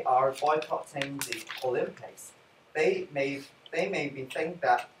 they are boycotting the Olympics, they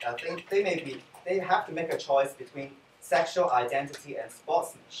have to make a choice between sexual identity and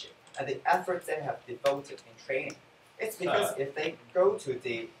sportsmanship, and the efforts they have devoted in training. It's because if they go to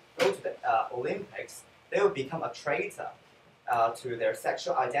the Olympics, they will become a traitor to their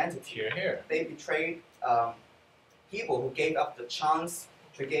sexual identity. They betrayed people who gave up the chance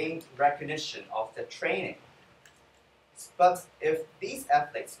to gain recognition of the training. But if these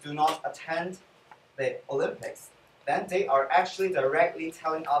athletes do not attend the Olympics, then they are actually directly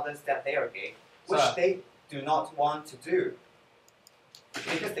telling others that they are gay, which they do not want to do,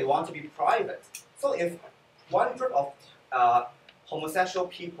 because they want to be private. So if one group of homosexual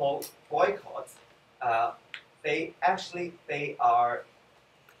people boycott, they are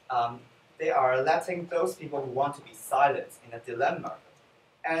letting those people who want to be silent in a dilemma.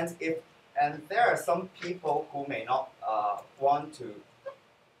 And there are some people who may not want to,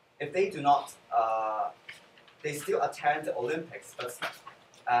 if they do not, they still attend the Olympics, but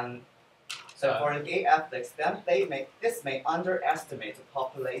So for the gay athletes, then this may underestimate the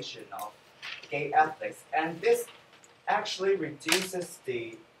population of gay athletes, and this actually reduces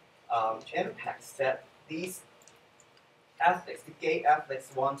the impacts that these athletes, the gay athletes,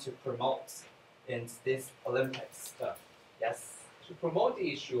 want to promote in this Olympics. Yes. To promote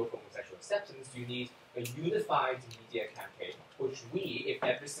the issue of homosexual acceptance, you need a unified media campaign, which we, if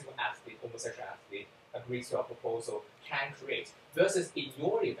every single athlete, homosexual athlete, agrees to our proposal, can create. Versus in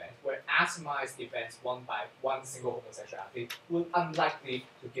your event, where atomized events won by one single homosexual athlete will unlikely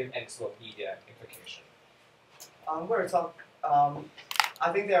to give any sort of media implication.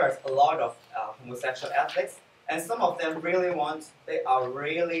 I think there is a lot of homosexual athletes, and some of them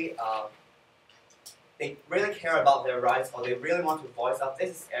they really care about their rights, or they really want to voice out. This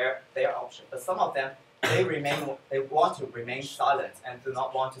is their option. But some of them, they want to remain silent and do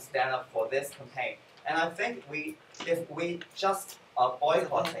not want to stand up for this campaign. And I think if we just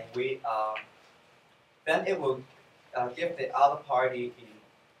boycotting, then it will give the other party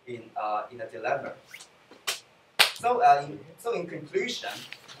in a dilemma. So in conclusion,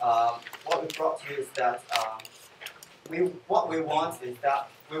 what we brought to you is that what we want is that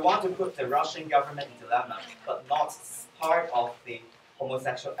we want to put the Russian government in dilemma, but not part of the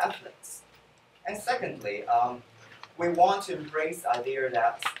homosexual athletes. And secondly, we want to embrace the idea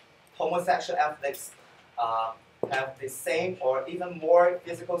that homosexual athletes have the same or even more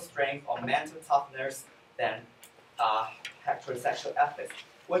physical strength or mental toughness than heterosexual athletes,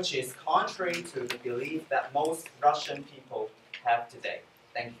 which is contrary to the belief that most Russian people have today.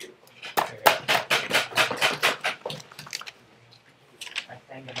 Thank you. I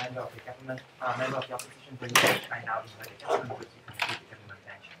thank the member of the government, member of the opposition for your I now invite the government to complete the government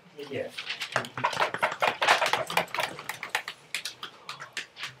action. Yes.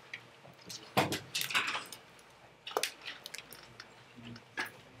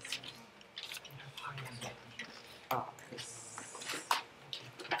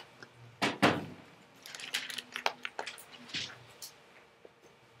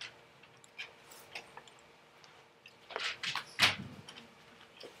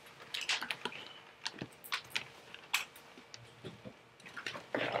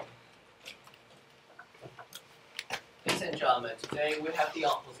 Ladies and gentlemen, today we have the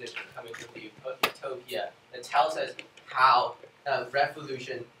opposition coming from the utopia that tells us how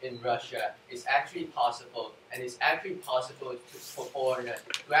revolution in Russia is actually possible, and it's actually possible for foreigners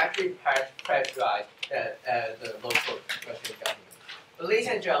to actually pressurize the local Russian government. But ladies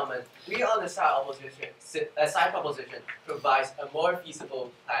and gentlemen, we on the side proposition provides a more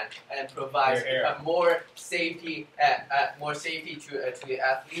feasible plan and provides a more safety to the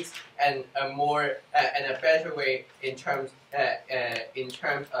athletes, and a better way in terms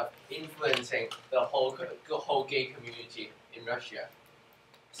of influencing the whole gay community in Russia.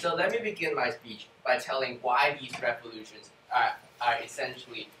 So let me begin my speech by telling why these revolutions are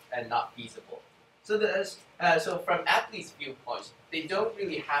essentially not feasible. So from athletes' viewpoints, they don't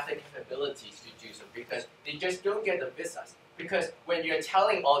really have the capabilities to do so because they just don't get the business. Because when you're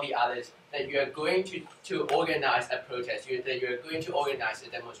telling all the others that you are going to organize a protest, that you're going to organize a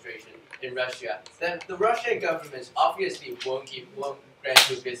demonstration in Russia, then the Russian government obviously won't grant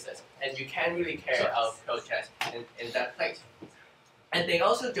you business, and you can't really carry out protests in that place. And they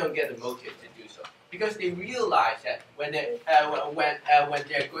also don't get the motive to do so, because they realize that when they're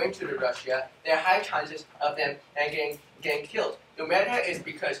going to Russia, there are high chances of them getting killed. No matter it's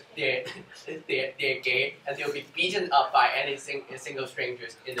because they're gay, and they'll be beaten up by any single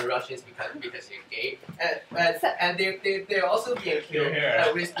strangers in the Russians because they're gay, and they're also being killed,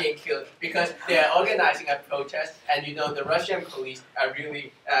 risk being killed because they're organizing a protest, and you know the Russian police are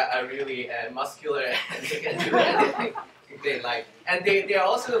really muscular and they can do anything they like, and they're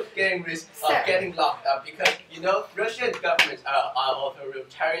also getting risk of getting locked up because you know Russian governments are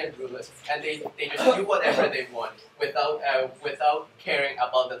authoritarian rulers, and they just do whatever they want without caring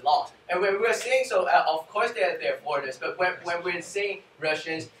about the laws. And when we're saying so, of course they're foreigners, but when we're saying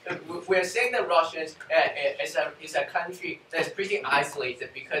Russians, we're saying that Russians is a country that's pretty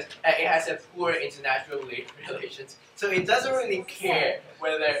isolated because it has a poor international relations. So it doesn't really care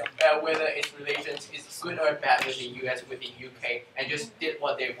whether its relations is good or bad with the US, with the UK, and just did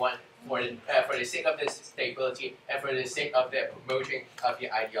what they want for the sake of the stability and for the sake of the promoting of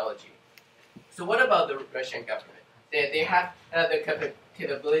the ideology. So what about the Russian government? They have the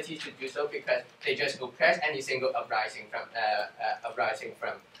capability to do so because they just oppress any single uprising from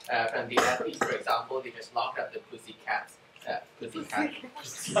the athletes. For example, they just locked up the pussycats.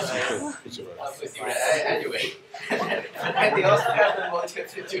 Anyway, and they also have the motive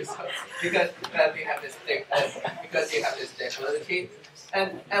to do so because they have this stability,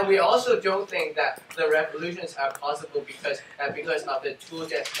 And we also don't think that the revolutions are possible because of the tools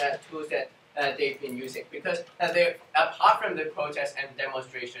that they've been using. Because they, apart from the protests and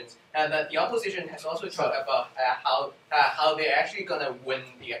demonstrations, that the opposition has also talked about how they're actually gonna win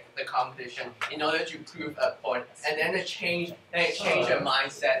the competition in order to prove a point, and then change the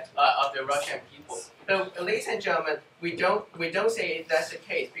mindset of the Russian people. So, ladies and gentlemen, we don't say that's the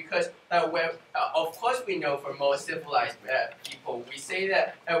case because of course we know for more civilized people, we say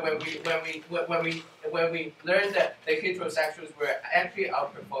that when we learn that the heterosexuals were actually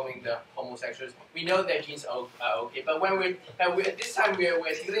outperforming the homosexuals, we know their genes are okay. But when this time we're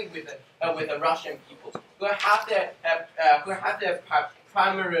dealing with the Russian people who have their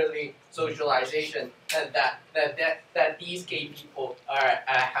primarily socialization, and that these gay people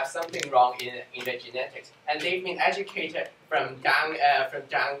have something wrong in their genetics, and they've been educated from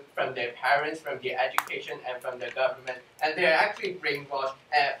their parents, from their education, and from the government, and they're actually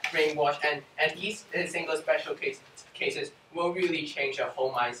brainwashed, and these single special cases won't really change the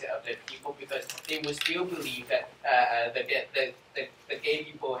whole mindset of the people because they will still believe that the gay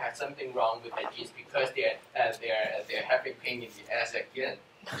people have something wrong with their genes because they're having pain in the ass again.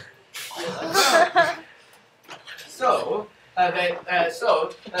 So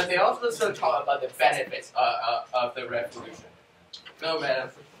they also talk about the benefits of the revolution. No,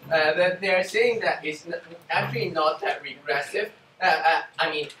 madam. They're saying that it's actually not that regressive.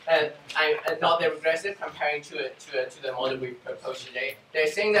 Not that regressive comparing to the model we proposed today. They're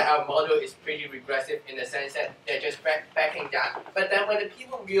saying that our model is pretty regressive in the sense that they're just backing down. But then when the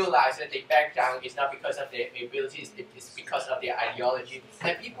people realize that they back down, it's not because of their abilities, it's because of their ideology.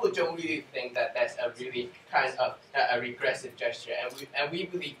 And people don't really think that that's a really kind of a regressive gesture. And we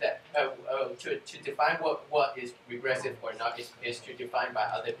believe that to define what is regressive or not is to define by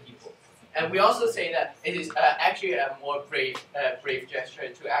other people. And we also say that it is actually a more brave gesture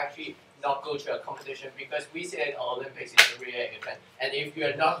to actually not go to a competition because we say that Olympics is a rare event, and if you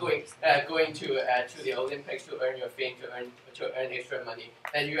are not going to the Olympics to earn your fame, to earn extra money,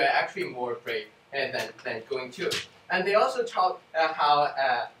 then you are actually more brave than going to. And they also talk how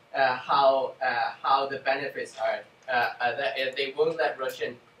the benefits are that they won't let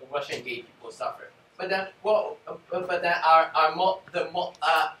Russian gay people suffer. But then,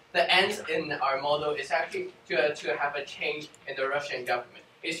 the ends in our model is actually to have a change in the Russian government.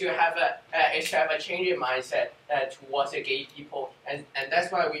 Is to have a change in mindset towards the gay people, and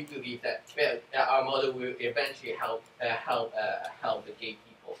that's why we believe that our model will eventually help the gay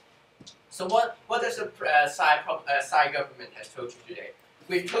people. So what does the Psy government has told you today?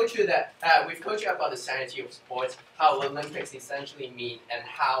 We've told you about the sanity of sports, how Olympics essentially mean, and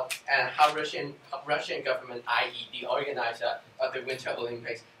how Russian government, i.e. the organizer of the Winter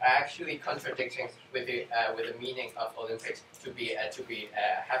Olympics, are actually contradicting with the meaning of Olympics to be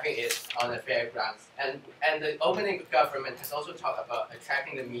having it on a fair ground. And the opening government has also talked about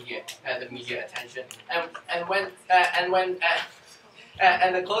attracting the media attention.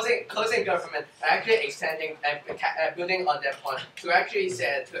 And the closing government actually extending and building on that point to actually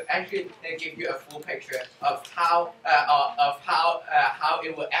give you a full picture of how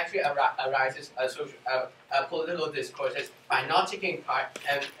it will actually arises political discourses by not taking part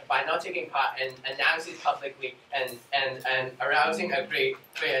and announce it publicly and arousing a great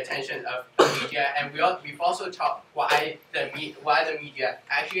attention of the media. And we've also talked why the media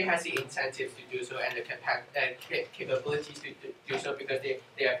actually has the incentives to do so and the capabilities to do so because they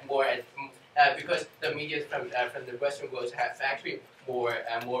have more because the media from the Western world have actually more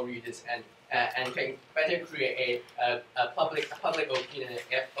readers and can better create a public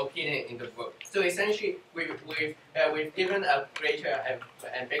opinion in the world. So essentially, we've given a greater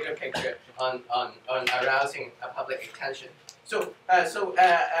and bigger picture on arousing public attention. So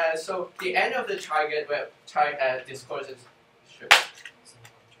the end of the target discourses. Sure.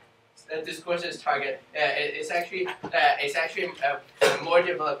 The discourses target is actually more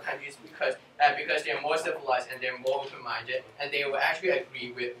developed countries because they're more civilized and they're more open-minded, and they will actually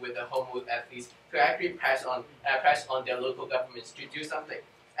agree with the homo athletes to actually press on their local governments to do something.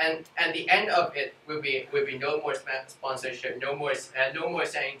 And the end of it will be no more sponsorship, no more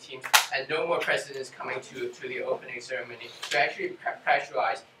sending teams, and no more presidents coming to the opening ceremony to actually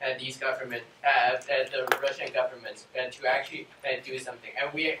pressurize these government, the Russian governments, to actually do something.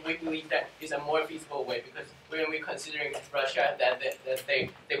 And we believe that is a more feasible way because when we're considering Russia that they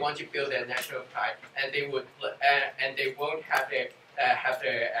want to build their national pride, and they would and they won't have their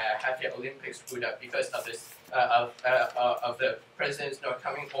Olympics screwed up because of this. Of the presidents not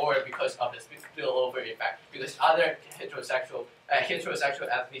coming, or because of the spillover effect, because other heterosexual heterosexual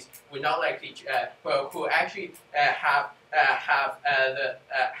athletes would not likely, who actually have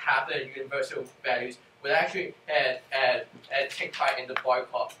the universal values, would actually take part in the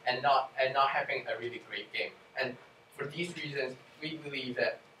boycott and not having a really great game. And for these reasons, we believe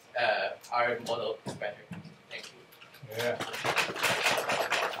that our model is better. Thank you. Yeah.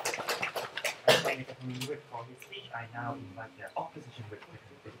 I thank the Government Whip for his speech. I now invite the opposition Whip to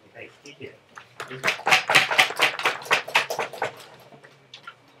the debate. Thank you.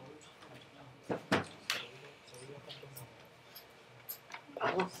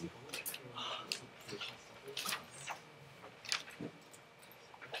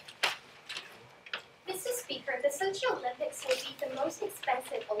 Mr. Speaker, the Sochi Olympics will be the most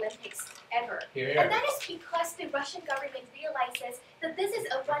expensive Olympics ever. Here. And that is because the Russian government realizes that this is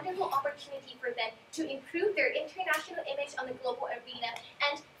a wonderful opportunity for them to improve their international image on the global arena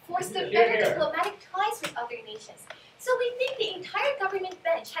and foster better diplomatic ties with other nations. So we think the entire government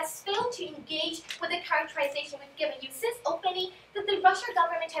bench has failed to engage with the characterization we've given you since opening that the Russian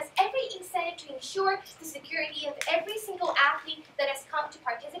government has every incentive to ensure the security of every single athlete that has come to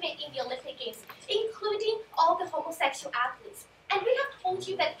participate in the Olympic Games, including all the homosexual athletes. And we have told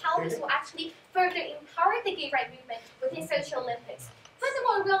you that how this will actually further empower the gay rights movement within Sochi Olympics.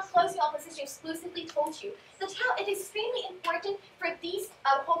 Furthermore, Real Closing Opposition exclusively told you that how it is extremely important for these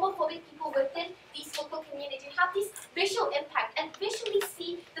homophobic people within these local communities to have this visual impact and visually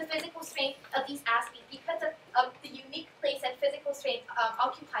see the physical strength of these athletes because of the unique place that physical strength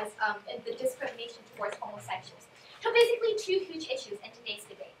occupies in the discrimination towards homosexuals. So basically two huge issues in today's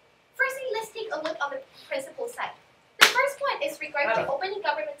debate. Firstly, let's take a look on the principle side. The first point is regarding the opening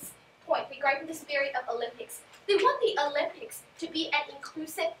government's point regarding the spirit of Olympics. They want the Olympics to be an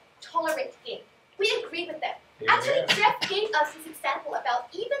inclusive, tolerant game. We agree with them. Actually, Jeff gave us this example about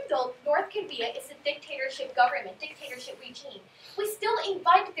even though North Korea is a dictatorship government, dictatorship regime, we still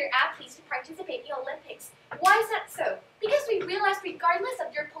invited their athletes to participate in Olympics. Why is that so? Because we realize regardless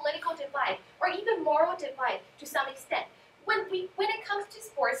of your political divide or even moral divide to some extent, when it comes to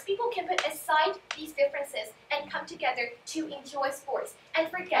sports, people can put aside these differences and come together to enjoy sports and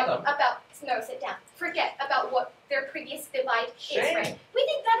forget about forget about what their previous divide is, right? We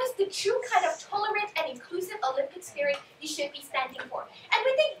think that is the true kind of tolerant and inclusive Olympic spirit you should be standing for. And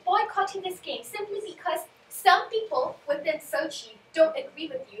we think boycotting this game simply because some people within Sochi don't agree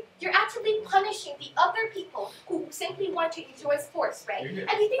with you, you're actually punishing the other people who simply want to enjoy sports, right?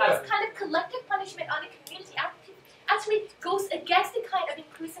 And we think this kind of collective punishment on the community actually goes against the kind of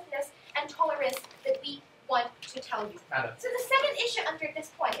inclusiveness and tolerance that we want to tell you. So the second issue under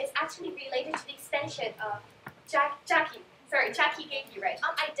this point is actually related to the extension of Jackie gave you, right,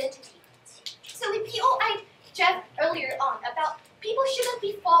 on identity. So we POI'd Jeff earlier on about people shouldn't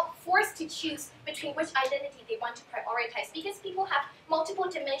be forced to choose between which identity they want to prioritize because people have multiple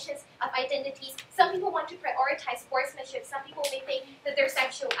dimensions of identities. Some people want to prioritize sportsmanship. Some people may think that their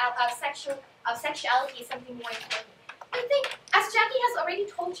sexuality is something more important. I think, as Jackie has already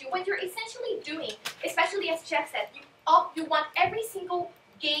told you, what you're essentially doing, especially as Jeff said, you want every single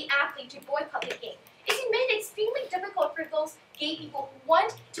gay athlete to boycott the game. Is it made extremely difficult for those gay people who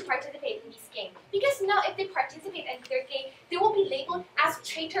want to participate in this game. Because now if they participate and they're gay, they will be labeled as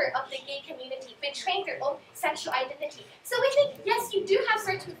traitor of the gay community, betraying their own sexual identity. So we think, yes, you do have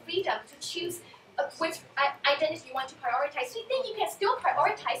certain freedom to choose which identity you want to prioritize. We think you can still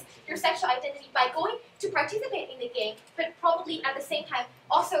prioritize your sexual identity by going to participate in the game, but probably at the same time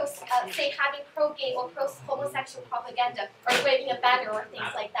also say having pro-gay or pro-homosexual propaganda or waving a banner or things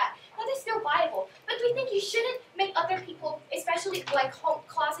like that. That is still viable. But we think you shouldn't make other people, especially like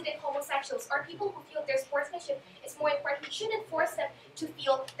closeted homosexuals or people who feel their sportsmanship is more important, you shouldn't force them to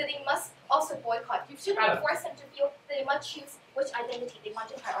feel that they must also boycott. You shouldn't force them to feel that they must choose which identity they want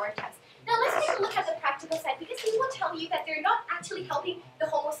to prioritize. Now let's take a look at the practical side because they will tell you that they're not actually helping the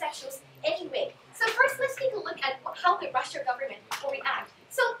homosexuals anyway. So first let's take a look at how the Russian government will react.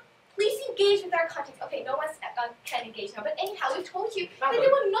 So please engage with our content. Okay, no one's can engage now, but anyhow, we told you that they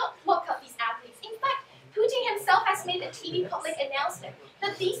will not look up these athletes. In fact, Putin himself has made a TV public announcement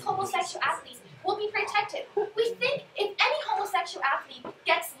that these homosexual athletes will be protected. We think if any homosexual athlete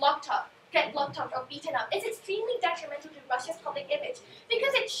gets locked up or beaten up, it's extremely detrimental to Russia's public image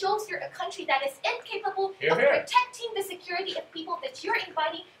because it shows you're a country that is incapable of protecting the security of people that you're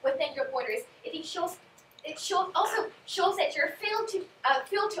inviting within your borders. It also shows that you're failed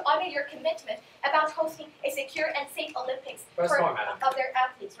to honor your commitment about hosting a secure and safe Olympics for their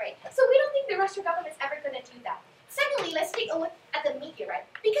athletes, right? So we don't think the Russian government's ever going to do that. Secondly, let's take a look at the media, right?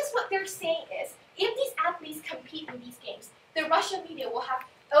 Because what they're saying is, if these athletes compete in these games, the Russian media will have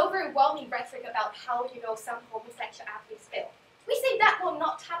overwhelming rhetoric about how, some homosexual athletes feel. We say that will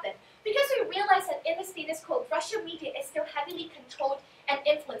not happen because we realize that in the status quo, Russian media is still heavily controlled and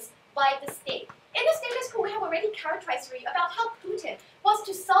influenced by the state. In the status quo, we have already characterized for you about how Putin wants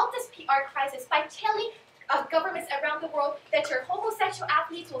to solve this PR crisis by telling governments around the world that your homosexual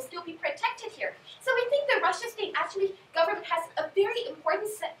athletes will still be protected here. So we think the Russian state government has a very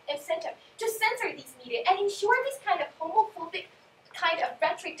important incentive to censor these media and ensure this kind of homophobic kind of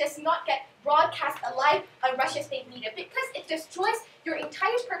rhetoric does not get broadcast alive on Russian state media because it destroys your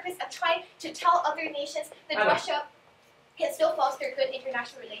entire purpose of trying to tell other nations that Russia can still foster good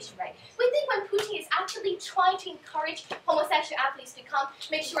international relations, right? We think when Putin is actually trying to encourage homosexual athletes to come,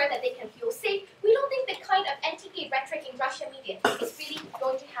 make sure that they can feel safe, we don't think the kind of anti-gay rhetoric in Russian media is really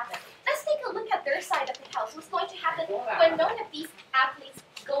going to happen. Let's take a look at their side of the house. What's going to happen when none of these athletes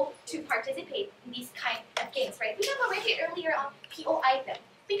go to participate in these kind of games, right? We have already earlier on POI them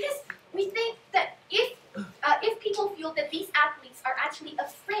because we think that if people feel that these athletes are actually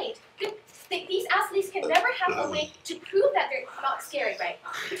afraid, these athletes can never have a way to prove that they're not scared, right?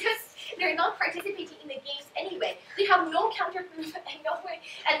 Because they're not participating in the games anyway. They have no counter proof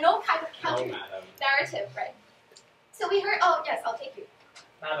and no kind of counter narrative, right? So we heard, oh yes, I'll take you.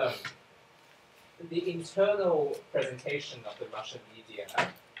 Madam, the internal presentation of the Russian media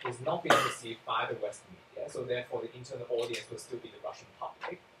is not being received by the Western media, so therefore the internal audience will still be the Russian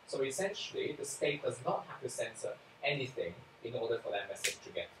public. So essentially, the state does not have to censor anything in order for that message to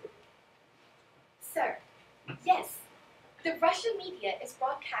get through. Sir, yes, the Russian media is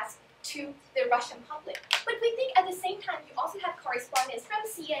broadcast to the Russian public. But we think at the same time you also have correspondents from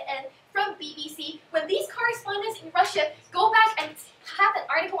CNN, from BBC. When these correspondents in Russia go back and have an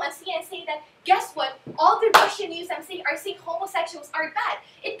article on CNN saying that, guess what, all the Russian news are saying homosexuals are bad.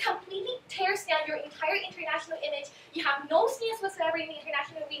 It completely tears down your entire international image. You have no stance whatsoever in the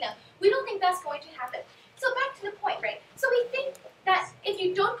international arena. We don't think that's going to happen. So back to the point, right? So we think that if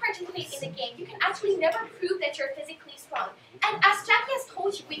you don't participate in the game, you can actually never prove that you're physically strong. And as Jackie has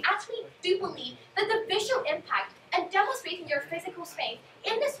told you, we actually do believe that the visual impact and demonstrating your physical strength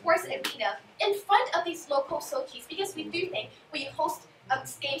in the sports arena in front of these local Sochis, because we do think when you host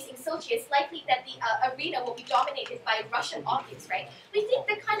games in Sochi, it's likely that the arena will be dominated by Russian audience, right? We think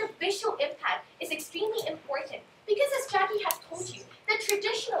the kind of visual impact is extremely important because as Jackie has told you, that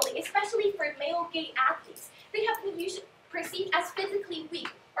traditionally, especially for male gay athletes, they have been perceived as physically weak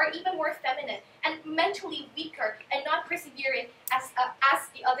or even more feminine and mentally weaker and not persevering as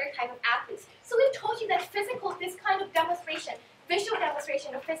the other type of athletes. So we've told you that this kind of demonstration, visual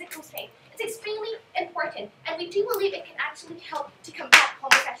demonstration of physical strength, is extremely important, and we do believe it can actually help to combat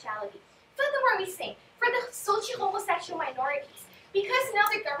homosexuality. Furthermore, we say, for the Sochi homosexual minorities, because now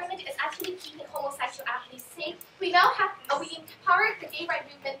the government is actually keeping homosexual athletes safe, we empower the gay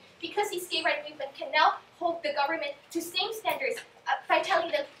rights movement because these gay rights movement can now hold the government to same standards by telling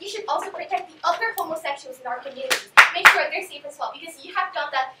them you should also protect the other homosexuals in our communities. Make sure they're safe as well, because you have done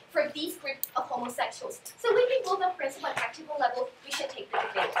that for these group of homosexuals. So we think both on principle and practical level, we should take the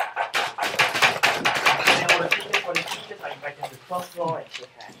debate. And our teachers for the teachers are invited to cross floor and shake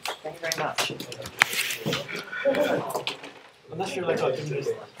hands. Thank you very much. I'm not sure like how to do this.